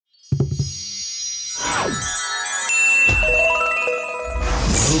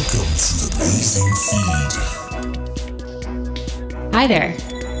Welcome to the Amazing Feed. Hi there.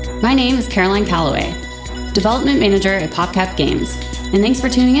 My name is Caroline Calloway, Development Manager at PopCap Games, and thanks for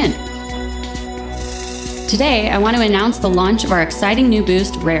tuning in. Today, I want to announce the launch of our exciting new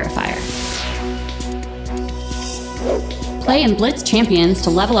boost, Rarifier. Play and blitz champions to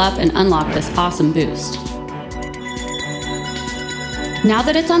level up and unlock this awesome boost. Now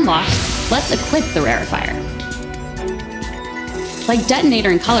that it's unlocked, let's equip the Rarifier. Like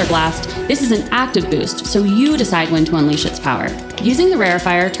Detonator and Color Blast, this is an active boost, so you decide when to unleash its power. Using the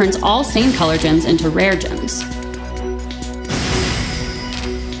Rarifier turns all sane color gems into rare gems.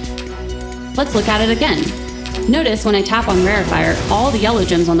 Let's look at it again. Notice when I tap on Rarifier, all the yellow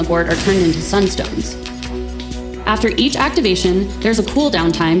gems on the board are turned into sunstones. After each activation, there's a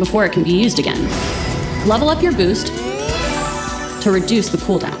cooldown time before it can be used again. Level up your boost to reduce the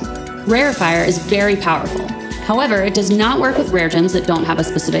cooldown. Rarifier is very powerful. However, it does not work with rare gems that don't have a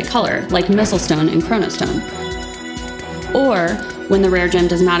specific color, like Missile Stone and Chronostone, or when the rare gem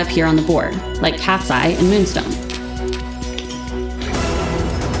does not appear on the board, like Cat's Eye and Moonstone.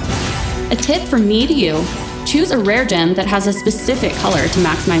 A tip from me to you: choose a rare gem that has a specific color to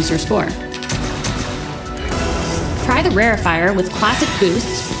maximize your score. Try the Rarifier with classic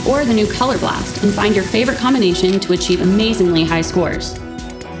boosts or the new Color Blast and find your favorite combination to achieve amazingly high scores.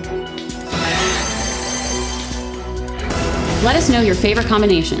 Let us know your favorite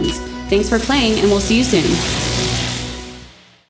combinations. Thanks for playing, and we'll see you soon.